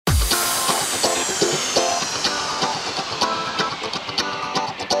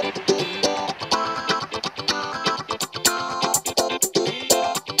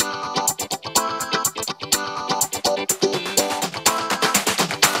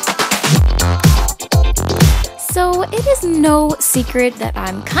So it is no secret that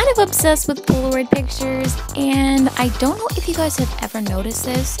I'm kind of obsessed with Polaroid pictures, and I don't know if you guys have ever noticed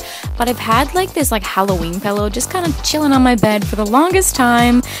this, but I've had like this Halloween pillow just kind of chilling on my bed for the longest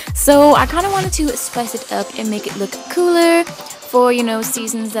time. So I kind of wanted to spice it up and make it look cooler for, you know,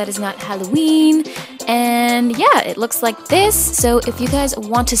 seasons that is not Halloween. And yeah, it looks like this. So if you guys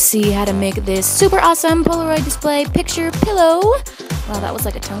want to see how to make this super awesome Polaroid display picture pillow, wow, that was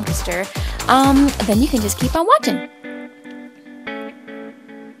like a tongue twister, then you can just keep on watching.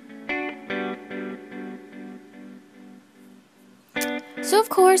 So of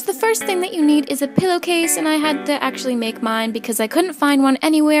course, the first thing that you need is a pillowcase, and I had to actually make mine because I couldn't find one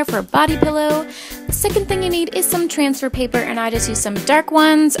anywhere for a body pillow. The second thing you need is some transfer paper, and I just used some dark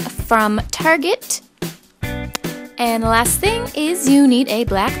ones from Target. And the last thing is you need a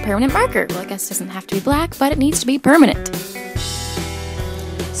black permanent marker. Well, I guess it doesn't have to be black, but it needs to be permanent.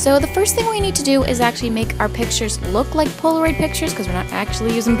 So the first thing we need to do is actually make our pictures look like Polaroid pictures, because we're not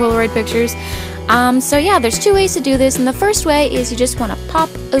actually using Polaroid pictures. So yeah, there's two ways to do this, and the first way is you just want to pop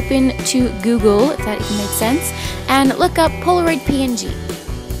open to Google, if that even makes sense, and look up Polaroid PNG.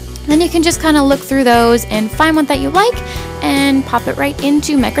 Then you can just kind of look through those and find one that you like and pop it right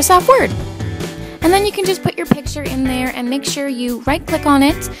into Microsoft Word. And then you can just put your picture in there and make sure you right click on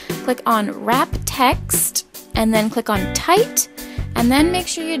it, click on Wrap Text, and then click on Tight. And then make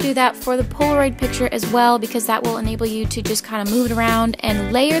sure you do that for the Polaroid picture as well, because that will enable you to just kind of move it around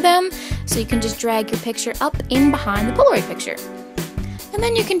and layer them, so you can just drag your picture up in behind the Polaroid picture. And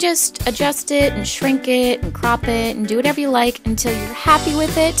then you can just adjust it and shrink it and crop it and do whatever you like until you're happy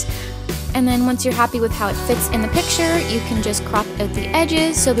with it. And then once you're happy with how it fits in the picture, you can just crop out the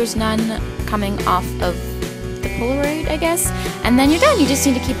edges so there's none coming off of the Polaroid, I guess. And then you're done. You just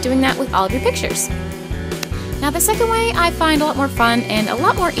need to keep doing that with all of your pictures. Now the second way I find a lot more fun and a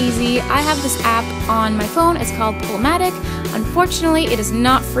lot more easy. I have this app on my phone. It's called Polomatic. Unfortunately, it is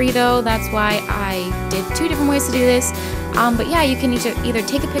not free though. That's why I did two different ways to do this. But yeah, you can either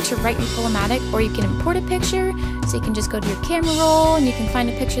take a picture right in Polomatic, or you can import a picture. So you can just go to your camera roll and you can find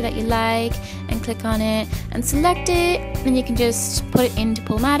a picture that you like and click on it and select it. Then you can just put it into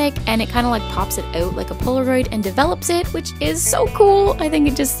Polomatic, and it kind of like pops it out like a Polaroid and develops it, which is so cool. I think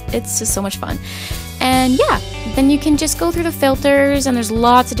it's just so much fun. And yeah, then you can just go through the filters, and there's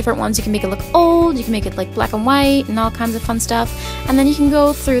lots of different ones. You can make it look old, you can make it like black and white and all kinds of fun stuff. And then you can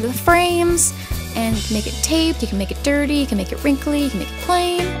go through the frames, and you can make it taped, you can make it dirty, you can make it wrinkly, you can make it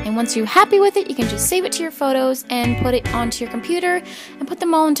plain. And once you're happy with it, you can just save it to your photos and put it onto your computer and put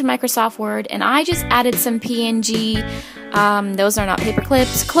them all into Microsoft Word. And I just added some PNG, those are not paper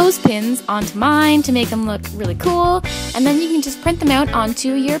clips, clothespins onto mine to make them look really cool. And then you can just print them out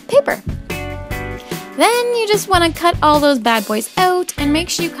onto your paper. Then you just want to cut all those bad boys out, and make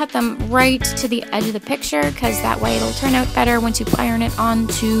sure you cut them right to the edge of the picture, because that way it'll turn out better once you iron it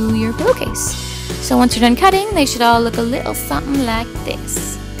onto your pillowcase. So once you're done cutting, they should all look a little something like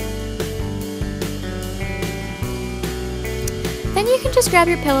this. Then you can just grab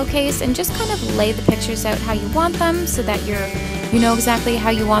your pillowcase and just kind of lay the pictures out how you want them, so that you know exactly how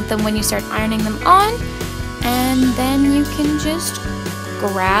you want them when you start ironing them on. And then you can just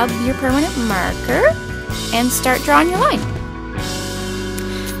grab your permanent marker and start drawing your line.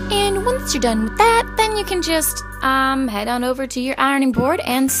 And once you're done with that, then you can just head on over to your ironing board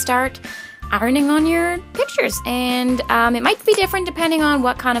and start ironing on your pictures. And it might be different depending on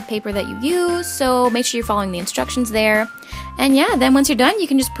what kind of paper that you use, so make sure you're following the instructions there. And yeah, then once you're done, you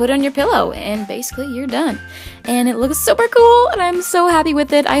can just put it on your pillow, and basically you're done. And it looks super cool, and I'm so happy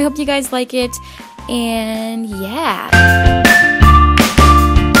with it. I hope you guys like it. And yeah.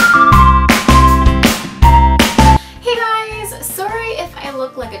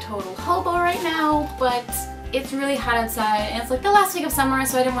 Look like a total hobo right now, but it's really hot outside, and it's like the last week of summer,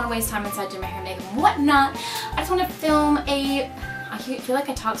 so I didn't want to waste time inside doing my hair, makeup, and whatnot. I just want to film I feel like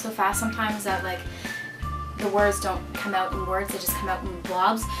I talk so fast sometimes that like the words don't come out in words, they just come out in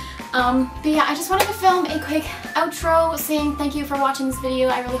blobs. But yeah, I just wanted to film a quick outro saying thank you for watching this video.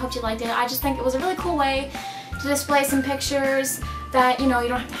 I really hope you liked it. I just think it was a really cool way to display some pictures that, you know, you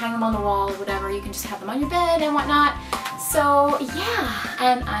don't have to hang them on the wall or whatever. You can just have them on your bed and whatnot. So yeah,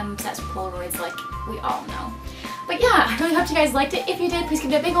 and I'm obsessed with Polaroids, like we all know. But yeah, I really hope you guys liked it. If you did, please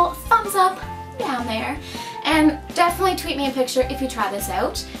give it a big ol' thumbs up down there. And definitely tweet me a picture if you try this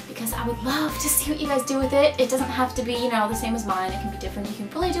out, because I would love to see what you guys do with it. It doesn't have to be, you know, the same as mine. It can be different. You can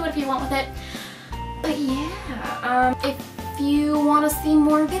really do whatever you want with it. But yeah, if you want to see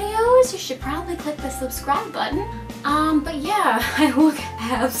more videos, you should probably click the subscribe button. But yeah, I look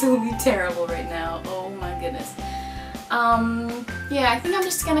absolutely terrible right now. Oh my goodness. Yeah, I think I'm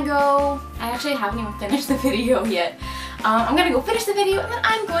just gonna go, I actually haven't even finished the video yet. I'm gonna go finish the video and then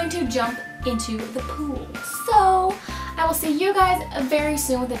I'm going to jump into the pool. So, I will see you guys very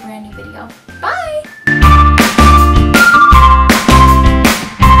soon with a brand new video. Bye!